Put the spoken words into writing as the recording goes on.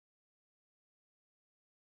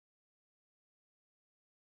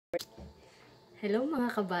Hello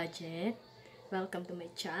mga ka-budget! Welcome to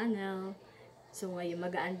my channel. So ngayon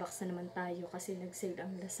mag-unbox na naman tayo kasi nag-sale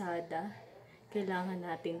ang Lazada. Kailangan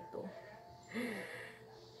natin to.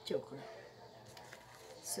 Joke lang.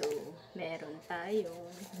 So meron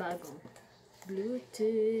tayong bagong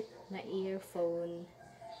Bluetooth na earphone.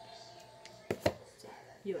 So,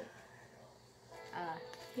 yun.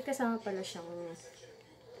 May kasama pala siyang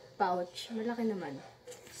pouch. Malaki naman.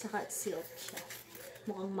 Saka silk siya.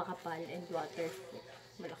 Mukhang makapal and waterproof.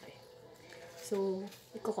 Malaki. So,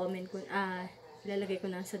 i-comment ko, ilalagay ko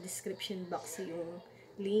na sa description box yung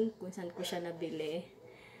link kung saan ko siya nabili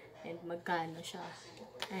and magkano siya.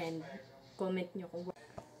 And comment nyo kung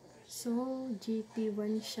so,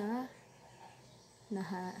 GT1 siya.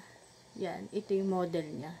 Yan, ito yung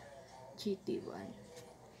model niya. GT1.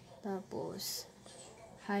 Tapos,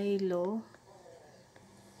 Haylou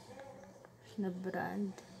na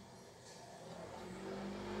brand.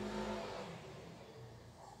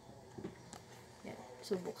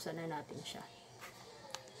 So, buksan na natin siya.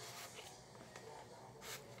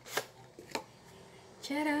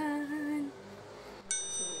 Charan!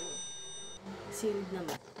 So, sealed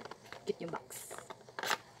naman. Kit yung box.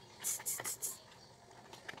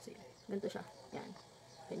 So, ganito siya. Yan.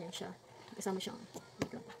 Ganyan siya. Kasama siyang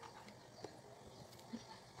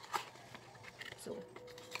so,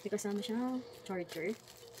 kasama siyang charger.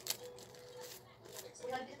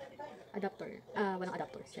 Adapter. Walang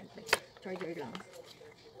adapter, syempre. Charger lang.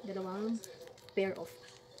 Dalawang pair of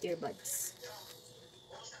earbuds.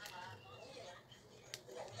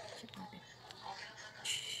 Check natin.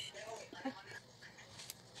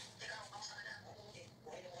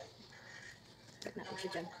 Check natin siya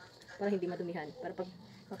dyan. Para hindi madumihan. Para pag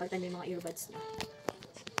mapagtan yung mga earbuds niya.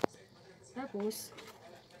 Tapos,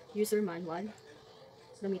 user manual.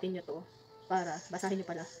 Gamitin nyo to. Para, basahin nyo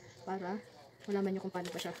pala. Para malaman nyo kung paano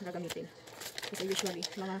ba siya gagamitin. Kasi usually,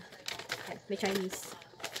 may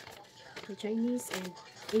Chinese and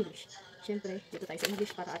English. Siyempre, dito tayo sa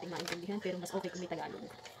English para ating maintindihan, pero mas okay kung may Tagalog.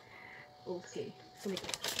 Okay. So,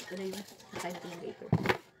 ito na yung basahin natin yung later.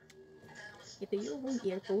 Ito yung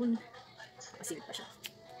earphone. Nakasilip pa siya.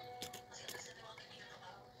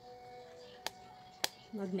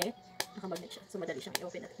 Magnet. Naka-magnet siya. So, madali siyang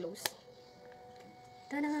i-open at close.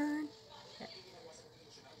 Tanan!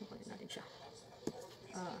 Nakunin natin siya.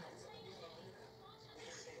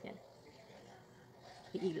 Yan.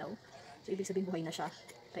 Iilaw. So, ibig sabihin buhay na siya.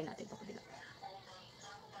 Try natin ito kabila.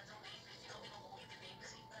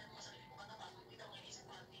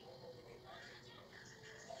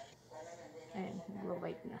 Ayan,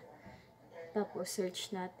 nag-white na. Tapos,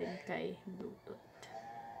 search natin kay Bluetooth.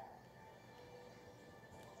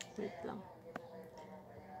 Wait lang.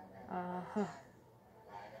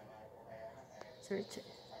 Search it.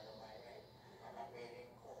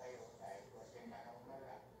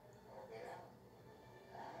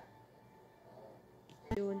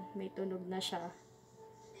 Yun, may tunog na siya.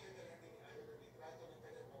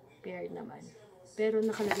 Paired naman. Pero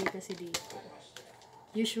nakalagay kasi dito.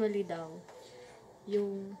 Usually daw,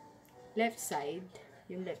 yung left side,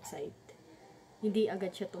 hindi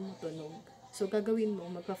agad siya tumutunog. So, gagawin mo,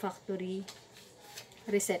 magpa-factory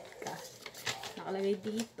reset ka. Nakalagay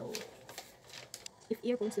dito, if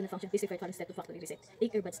earphones do not function, please refer to step to factory reset.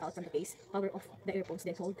 Take earbuds out from the case, power off the earphones,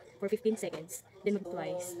 then hold for 15 seconds, then mag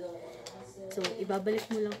twice. So,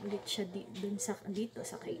 ibabalik mo lang ulit siya dito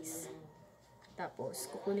sa case.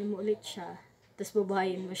 Tapos, kukunin mo ulit siya, tapos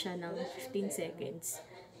bubuhayin mo siya ng 15 seconds.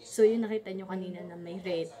 So, yung nakita nyo kanina na may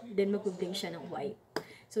red, then mag-blink siya ng white.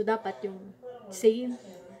 So, dapat yung same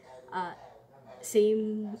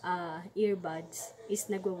earbuds is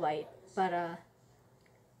nag-white para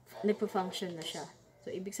nagpa-function na siya. So,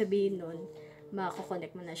 ibig sabihin nun,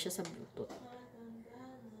 makakonect mo na siya sa Bluetooth.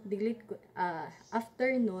 Delete ko,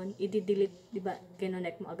 after nun, i-delete, diba,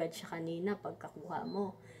 kinonect mo agad siya kanina pagkakuha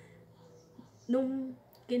mo. Nung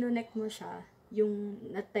kinonect mo siya, yung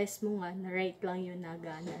na-test mo nga, na right lang yung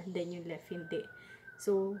nagana, then yung left hindi.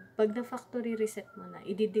 So, pag na-factory reset mo na,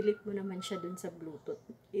 i-delete mo naman siya dun sa Bluetooth,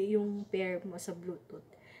 yung pair mo sa Bluetooth.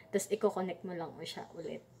 Tapos, i-connect mo lang siya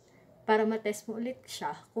ulit. Para ma-test mo ulit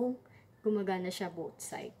siya kung gumagana siya both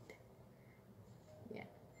side. Yan.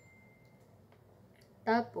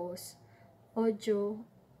 Tapos, audio,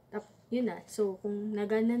 yun na. So, kung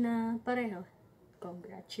nagana na pareho,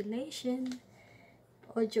 congratulations!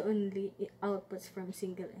 Audio only outputs from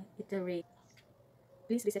single iterate.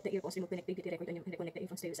 Please reset the earphones, remove connectivity record on your reconnect the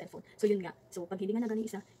earphones to your cell phone. So, yun nga. So, pag hindi nga nagana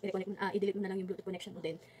isa, i-delete mo na lang yung Bluetooth connection mo,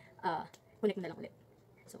 then, connect mo na lang ulit.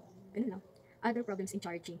 So, ganun lang. Other problems in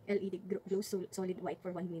charging. LED glows solid white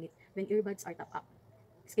for 1 minute when earbuds are top up.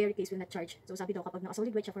 carry case will not charge. So sabi daw kapag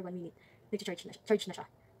naka-solid white siya for 1 minute, charge na siya.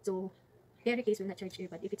 So carry case will not charge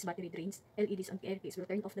earbud if its battery drains. LEDs on carry case will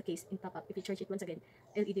turn off the case in pop-up. If you charge it once again,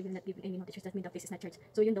 LED will not give any notification that means the case is not charged.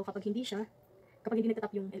 So yun daw kapag hindi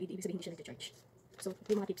nagtatap yung LED, ibig sabihin hindi siya nag-charge. So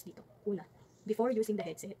yung mga tips dito. Una, before using the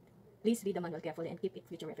headset, please read the manual carefully and keep it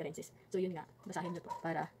future references. So yun nga, basahin nyo to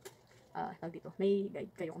para tawag dito, may guide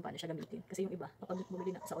kayo kung paano siya gamitin. Kasi yung iba, kapag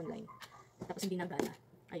bumili na sa online, tapos hindi nagana,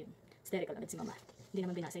 ayun, hysterical agad si mama. Hindi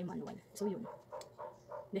naman binasa yung manual. So yun,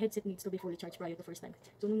 the headset needs to be fully charged prior to first time.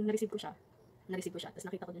 So nung na-receive ko siya, tapos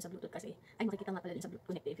nakita ko din sa Bluetooth kasi, ay makikita nga pala din sa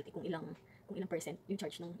Bluetooth connectivity kung ilang percent yung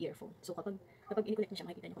charge ng earphone. So kapag in-connect mo siya,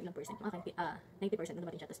 makikita niyo kung ilang percent. Yung akin, 90% na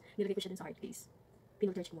dumating siya, tapos nilagay ko siya din sa hard case.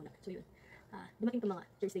 Pinul-charge ko muna. So yun, dumating ko mga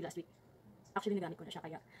Thursday last week. Actually, nagamit ko na siya,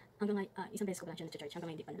 kaya hanggang isang beses ko lang siya na-charge,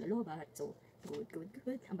 hanggang hindi pa nalalobat. So, good.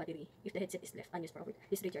 Ang battery, if the headset is left unused for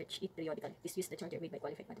please recharge it periodically. Please use the charger made by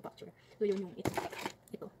qualified manufacturer. So, yun yung ito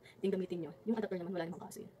yung gamitin nyo. Yung adapter naman, wala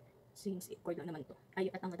namang kaso yun. Since cord lang naman to.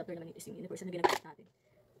 At ang adapter naman is yung universal na ginagamit natin.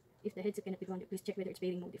 If the headset cannot be grounded, please check whether it's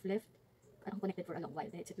pairing mode. If left, connected for a long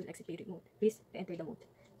while, the headset will exit pairing mode. Please enter the mode.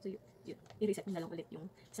 So, yun. I-reset mo na lang ulit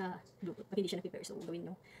yung sa Bluetooth. Pag hindi siya na-prepare, so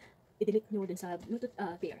gawin nyo. I-delete nyo dun sa Bluetooth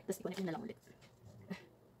pair, tapos i-connect nyo na lang ulit.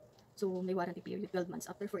 So, may warranty period, 12 months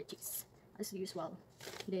after purchase. As usual.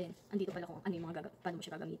 Then, andito pala kung ano yung paano mo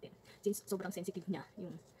siya gagamitin. Since sobrang sensitive niya,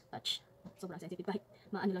 yung touch. Sobrang sensitive. Kahit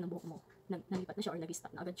maano lang ng buhok mo, nalipat na siya or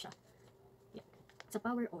nag-stop na agad siya. Yeah. Sa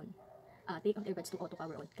power on, take out earbuds to auto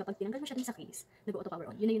power on. Kapag tinanggal mo siya din sa case, nag-auto power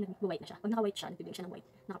on. Yun na yung nag-white na siya. Pag naka-white siya, nagbibigay siya ng white.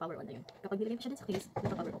 Naka-power on na yun. Kapag nilagay mo siya din sa case,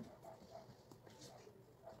 naka-power on.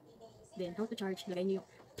 Then, how to charge, lagay niyo yung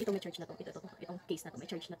itong may charge na to, itong case na to, may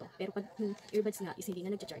charge na to. Pero pag yung earbuds nga is hindi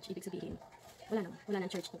na nag-charge, ibig sabihin, wala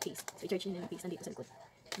nang charge ng case. So, i-charge nyo yung case nandito sa likod.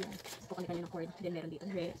 Yan. Kukunin nyo ng cord. Then, meron dito.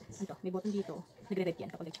 May button dito. Nagre-red yan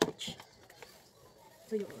kapag nag-charge.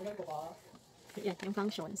 So, yan. Yung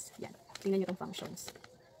functions. Yan. Tingnan nyo itong functions.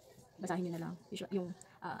 Basahin nyo na lang. Yung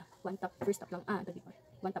one tap, first tap lang.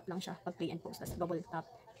 One tap lang siya pag play and pause. Tapos double tap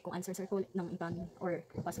kung answer circle ng incoming or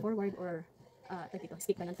pass forward or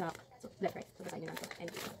skip na ng track. So, left, right. So, basahin nyo lang ito.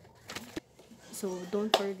 And so,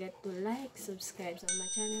 don't forget to like, subscribe sa my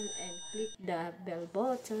channel, and click the bell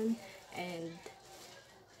button. And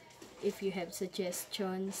if you have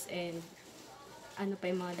suggestions and ano pa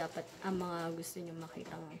yung mga mga gusto nyo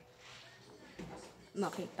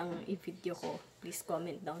makitang i-video ko, please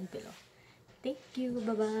comment down below. Thank you.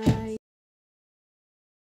 Bye-bye.